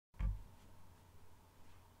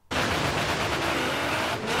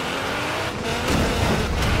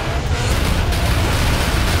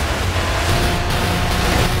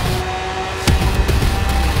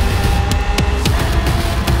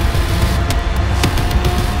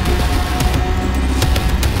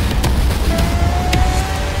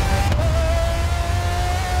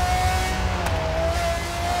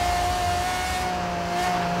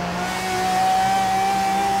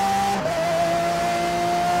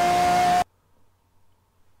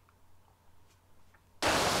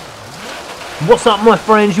What's up, my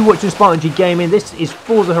friends? You're watching Spartan G Gaming. This is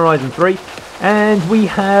Forza Horizon 3 and we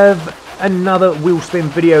have another wheel spin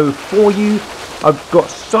video for you. I've got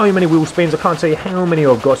so many wheel spins, I can't tell you how many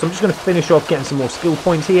I've got, so I'm just going to finish off getting some more skill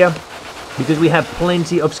points here because we have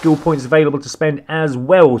plenty of skill points available to spend as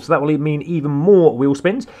well, so that will mean even more wheel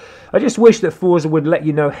spins. I just wish that Forza would let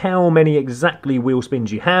you know how many exactly wheel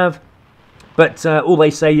spins you have. But all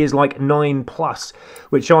they say is like 9+,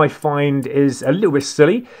 which I find is a little bit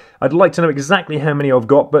silly. I'd like to know exactly how many I've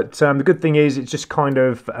got, but the good thing is it's just kind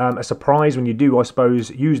of a surprise when you do, I suppose,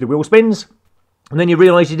 use the wheel spins. And then you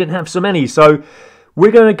realise you didn't have so many. So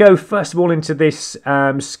we're going to go first of all into this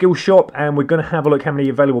skill shop, and we're going to have a look how many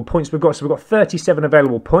available points we've got. So we've got 37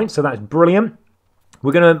 available points, so that's brilliant.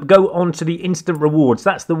 We're going to go on to the instant rewards.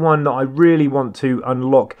 That's the one that I really want to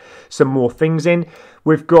unlock some more things in.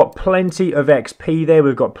 We've got plenty of XP there.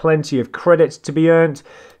 We've got plenty of credits to be earned.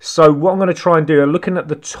 So what I'm going to try and do, looking at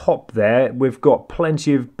the top there, we've got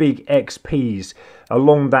plenty of big XPs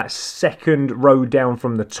along that second row down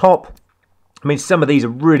from the top. I mean, some of these are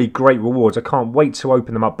really great rewards. I can't wait to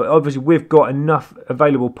open them up. But obviously, we've got enough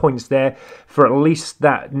available points there for at least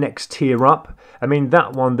that next tier up. I mean,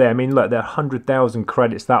 that one there, I mean, look, they're 100,000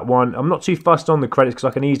 credits, that one. I'm not too fussed on the credits because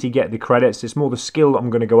I can easily get the credits. It's more the skill that I'm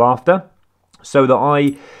going to go after. So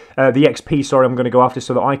that the XP, sorry, I'm going to go after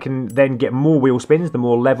so that I can then get more wheel spins, the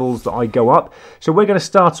more levels that I go up. So we're going to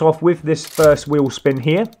start off with this first wheel spin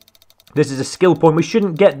here. This is a skill point. We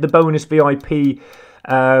shouldn't get the bonus VIP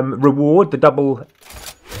reward, the double.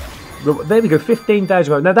 There we go,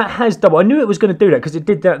 15,000. Now that has double. I knew it was going to do that because it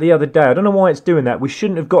did that the other day. I don't know why it's doing that. We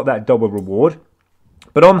shouldn't have got that double reward.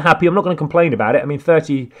 But I'm happy. I'm not going to complain about it. I mean,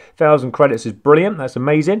 30,000 credits is brilliant. That's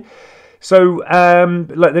amazing. So,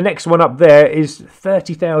 like the next one up there is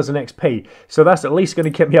 30,000 XP. So that's at least going to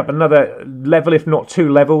get me up another level, if not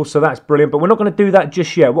 2 levels. So that's brilliant. But we're not going to do that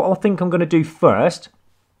just yet. What I think I'm going to do first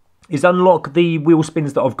is unlock the wheel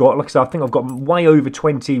spins that I've got. Like I said, I think I've got way over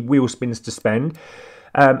 20 wheel spins to spend.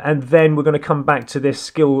 And then we're going to come back to this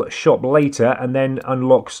skill shop later and then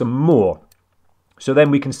unlock some more. So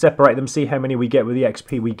then we can separate them, see how many we get with the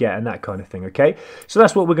XP we get and that kind of thing, okay? So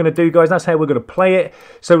that's what we're going to do, guys. That's how we're going to play it.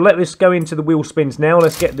 So let's go into the wheel spins now.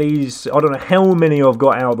 Let's get these, I don't know how many I've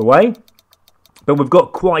got out of the way, but we've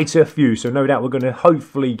got quite a few. So no doubt we're going to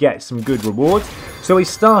hopefully get some good rewards. So we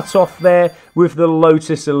start off there with the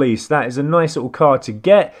Lotus Elise. That is a nice little car to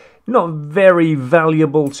get. Not very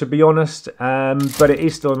valuable, to be honest, but it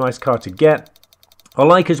is still a nice car to get. I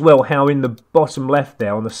like as well how in the bottom left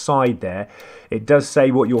there, on the side there, it does say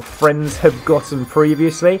what your friends have gotten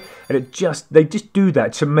previously, and they just do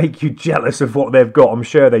that to make you jealous of what they've got. I'm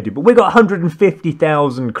sure they do. But we got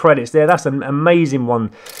 150,000 credits there. That's an amazing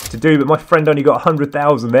one to do. But my friend only got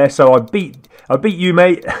 100,000 there, so I beat you,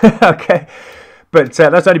 mate. Okay. But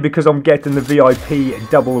that's only because I'm getting the VIP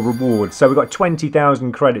double reward. So we've got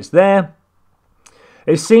 20,000 credits there.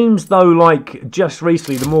 It seems though like just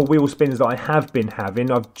recently, the more wheel spins that I have been having,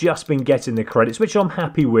 I've just been getting the credits, which I'm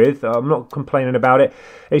happy with. I'm not complaining about it.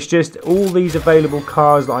 It's just all these available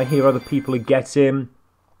cars that I hear other people are getting,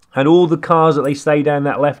 and all the cars that they say down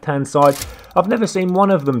that left-hand side, I've never seen one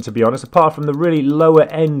of them, to be honest, apart from the really lower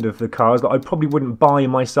end of the cars that I probably wouldn't buy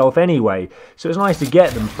myself anyway. So it's nice to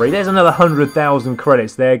get them free. There's another 100,000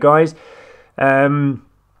 credits there, guys.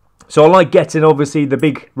 So I like getting, obviously, the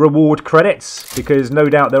big reward credits, because no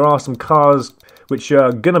doubt there are some cars which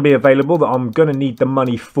are going to be available that I'm going to need the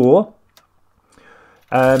money for.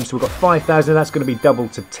 So we've got 5,000, that's going to be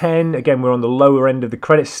doubled to 10. Again, we're on the lower end of the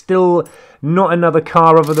credits. Still not another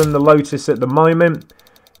car other than the Lotus at the moment.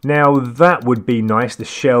 Now, that would be nice, the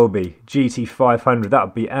Shelby GT500. That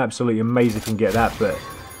would be absolutely amazing if we can get that, but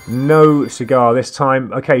no cigar this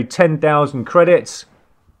time. Okay, 10,000 credits.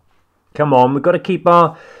 Come on, we've got to keep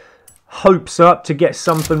our hopes up to get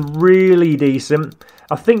something really decent.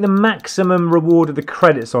 I think the maximum reward of the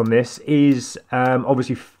credits on this is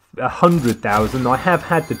obviously 100,000. I have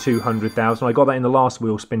had the 200,000. I got that in the last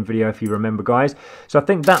wheel spin video, if you remember, guys. So I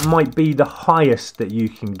think that might be the highest that you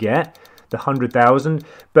can get, the 100,000.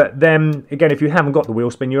 But then again, if you haven't got the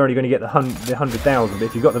wheel spin, you're only going to get the 100,000. But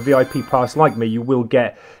if you've got the VIP pass like me, you will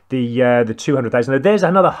get the 200,000. Now there's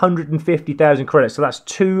another 150,000 credits. So that's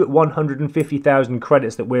 150,000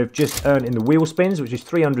 credits that we've just earned in the wheel spins, which is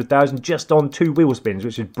 300,000 just on 2 wheel spins,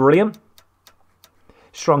 which is brilliant.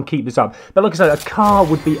 Try and keep this up. But like I said, a car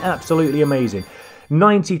would be absolutely amazing.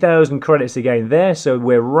 90,000 credits again there, so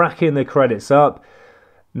we're racking the credits up.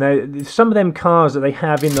 Now, some of them cars that they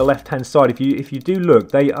have in the left-hand side, if you do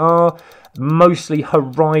look, they are mostly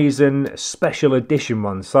Horizon Special Edition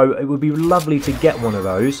ones. So it would be lovely to get one of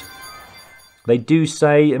those. They do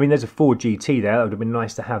say, I mean, there's a Ford GT there. That would have been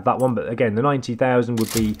nice to have that one. But again, the 90,000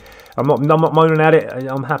 would be, I'm not moaning at it.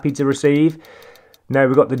 I'm happy to receive. Now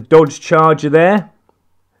we've got the Dodge Charger there.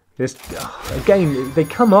 This, again, they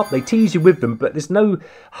come up, they tease you with them, but there's no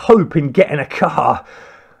hope in getting a car.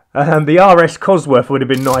 The RS Cosworth would have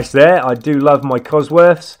been nice there. I do love my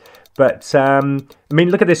Cosworths. But, I mean,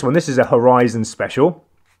 look at this one. This is a Horizon special.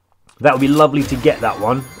 That would be lovely to get that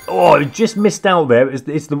one. Oh, I just missed out there.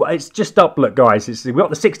 It's just up, look, guys. We've got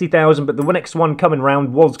the 60,000, but the next one coming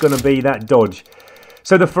round was going to be that Dodge.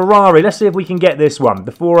 So the Ferrari, let's see if we can get this one.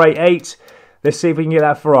 The 488. Let's see if we can get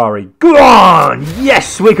that Ferrari. Go on!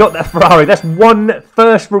 Yes, we got that Ferrari. That's one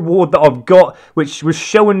first reward that I've got, which was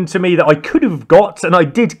shown to me that I could have got, and I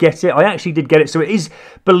did get it. I actually did get it, so it is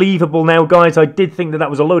believable now, guys. I did think that that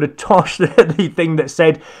was a load of tosh, the thing that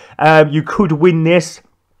said you could win this.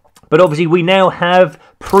 But obviously, we now have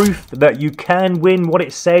proof that you can win what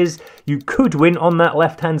it says you could win on that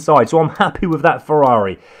left-hand side. So I'm happy with that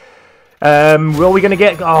Ferrari. What are we going to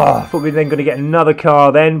get? Oh, I thought we were then going to get another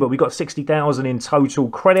car then, but we got 60,000 in total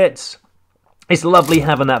credits. It's lovely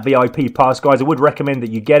having that VIP pass, guys. I would recommend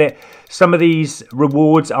that you get it. Some of these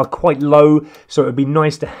rewards are quite low, so it would be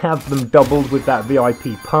nice to have them doubled with that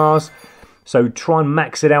VIP pass. So try and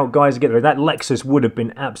max it out, guys, to get there. That Lexus would have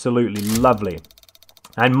been absolutely lovely.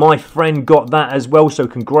 And my friend got that as well, so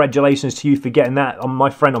congratulations to you for getting that.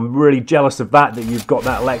 My friend, I'm really jealous of that you've got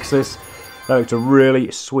that Lexus. That looks a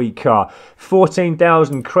really sweet car.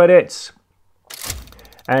 14,000 credits.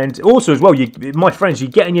 And also as well, my friends,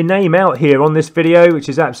 you're getting your name out here on this video, which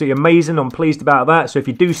is absolutely amazing. I'm pleased about that. So if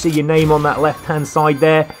you do see your name on that left-hand side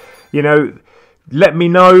there, you know, let me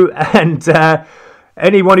know. And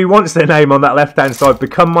anyone who wants their name on that left-hand side,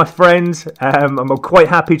 become my friend. I'm quite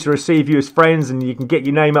happy to receive you as friends, and you can get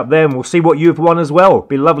your name up there, and we'll see what you've won as well. It'd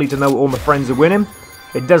be lovely to know what all my friends are winning.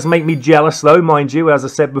 It does make me jealous, though, mind you, as I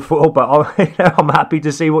said before, but I'm happy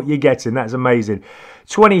to see what you're getting. That's amazing.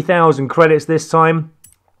 20,000 credits this time.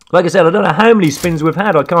 Like I said, I don't know how many spins we've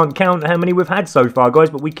had. I can't count how many we've had so far, guys,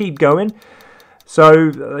 but we keep going.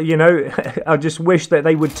 So, you know, I just wish that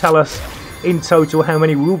they would tell us in total how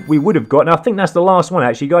many we would have got. Now, I think that's the last one,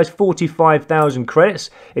 actually, guys. 45,000 credits.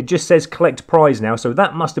 It just says collect prize now, so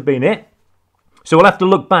that must have been it. So we'll have to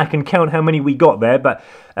look back and count how many we got there, but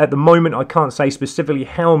at the moment I can't say specifically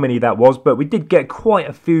how many that was, but we did get quite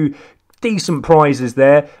a few decent prizes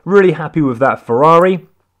there. Really happy with that Ferrari.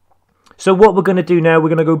 So what we're going to do now, we're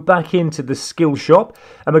going to go back into the skill shop,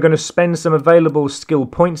 and we're going to spend some available skill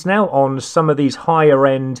points now on some of these higher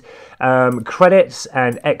end credits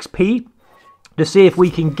and XP to see if we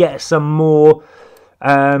can get some more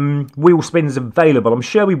wheel spins available. I'm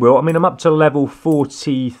sure we will. I mean, I'm up to level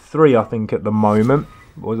 43, I think, at the moment.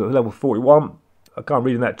 Or was it level 41? I can't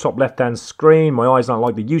read in that top left-hand screen. My eyes aren't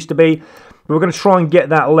like they used to be. But we're going to try and get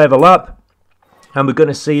that level up. And we're going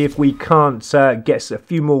to see if we can't get a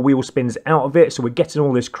few more wheel spins out of it. So we're getting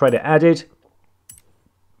all this credit added.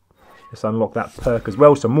 Let's unlock that perk as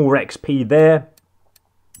well. So more XP there.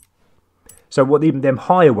 So what even them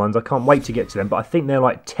higher ones, I can't wait to get to them. But I think they're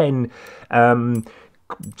like 10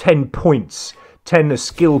 points, 10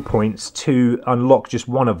 skill points to unlock just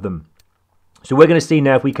one of them. So we're going to see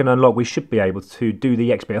now if we can unlock, we should be able to do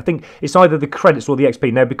the XP. I think it's either the credits or the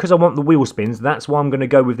XP. Now, because I want the wheel spins, that's why I'm going to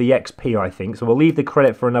go with the XP, I think. So we'll leave the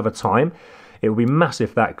credit for another time. It will be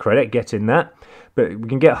massive, that credit, getting that. But we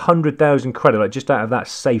can get 100,000 credit like, just out of that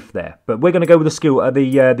safe there. But we're going to go with the skill,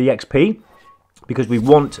 the XP. Because we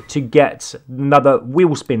want to get another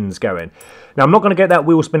wheel spins going. Now, I'm not going to get that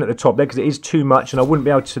wheel spin at the top there because it is too much, and I wouldn't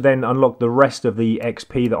be able to then unlock the rest of the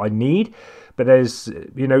XP that I need. But there's,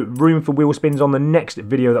 you know, room for wheel spins on the next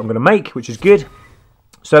video that I'm going to make, which is good.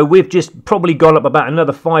 So we've just probably gone up about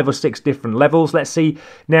another 5 or 6 different levels. Let's see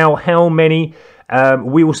now how many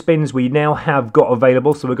wheel spins we now have got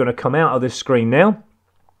available. So we're going to come out of this screen now.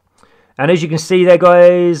 And as you can see there,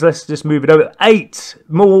 guys, let's just move it over. 8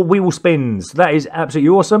 more wheel spins. That is absolutely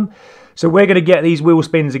awesome. So we're going to get these wheel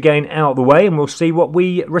spins again out of the way, and we'll see what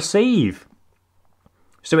we receive.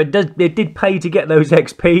 So it did pay to get those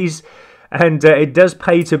XPs, and it does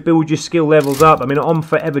pay to build your skill levels up. I mean, I'm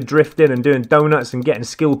forever drifting and doing donuts and getting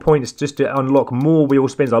skill points just to unlock more wheel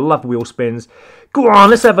spins. I love wheel spins. Go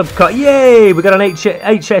on, let's have a cut. Yay! We got an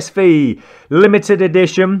HSV limited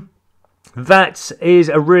edition. That is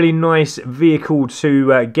a really nice vehicle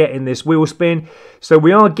to get in this wheel spin. So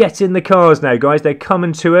we are getting the cars now, guys. They're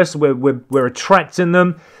coming to us. We're attracting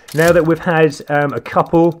them. Now that we've had a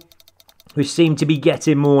couple, we seem to be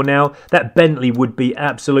getting more now. That Bentley would be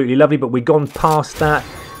absolutely lovely, but we've gone past that.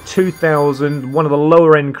 2,000, one of the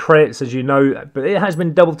lower end credits, as you know, but it has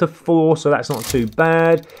been doubled to 4, so that's not too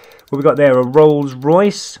bad. What we got there? A Rolls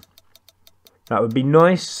Royce. That would be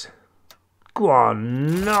nice. Go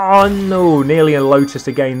on. Oh, no. Nearly a Lotus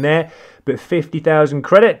again there. But 50,000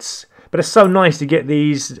 credits. But it's so nice to get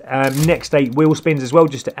these next 8 wheel spins as well,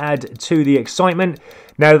 just to add to the excitement.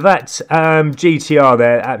 Now that GTR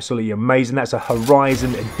there, absolutely amazing. That's a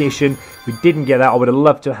Horizon edition. We didn't get that. I would have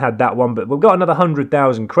loved to have had that one. But we've got another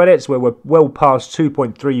 100,000 credits, where we're well past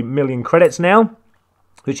 2.3 million credits now,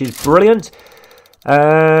 which is brilliant. What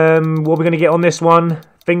are we going to get on this one?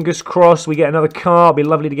 Fingers crossed we get another car. It'd be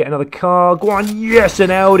lovely to get another car. Go on, yes,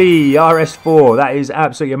 an Audi RS4. That is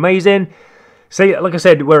absolutely amazing. See, like I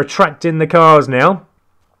said, we're attracting the cars now.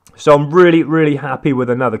 So I'm really, really happy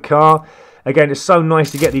with another car. Again, it's so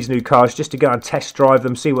nice to get these new cars, just to go and test drive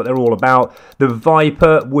them, see what they're all about. The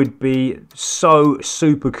Viper would be so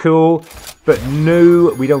super cool, but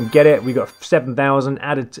new, we don't get it. We got 7,000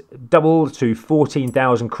 added, double to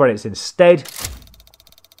 14,000 credits instead.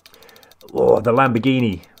 Oh, the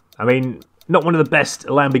Lamborghini. I mean, not one of the best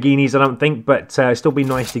Lamborghinis, I don't think, but still be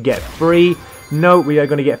nice to get free. No, we are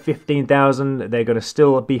going to get 15,000. They're going to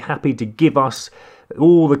still be happy to give us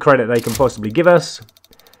all the credit they can possibly give us.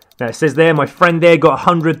 Now it says there, my friend there got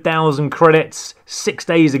 100,000 credits 6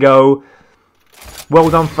 days ago. Well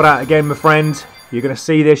done for that again, my friend. You're going to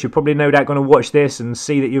see this. You're probably no doubt going to watch this and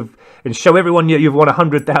see that and show everyone you've won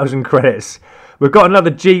 100,000 credits. We've got another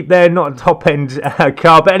Jeep there, not a top-end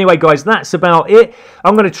car. But anyway, guys, that's about it.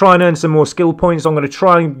 I'm going to try and earn some more skill points. I'm going to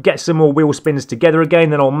try and get some more wheel spins together again.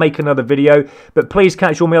 Then I'll make another video. But please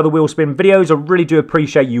catch all my other wheel spin videos. I really do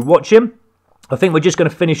appreciate you watching. I think we're just going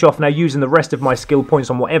to finish off now using the rest of my skill points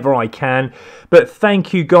on whatever I can. But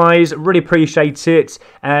thank you, guys. Really appreciate it.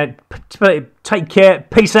 And take care.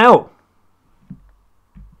 Peace out.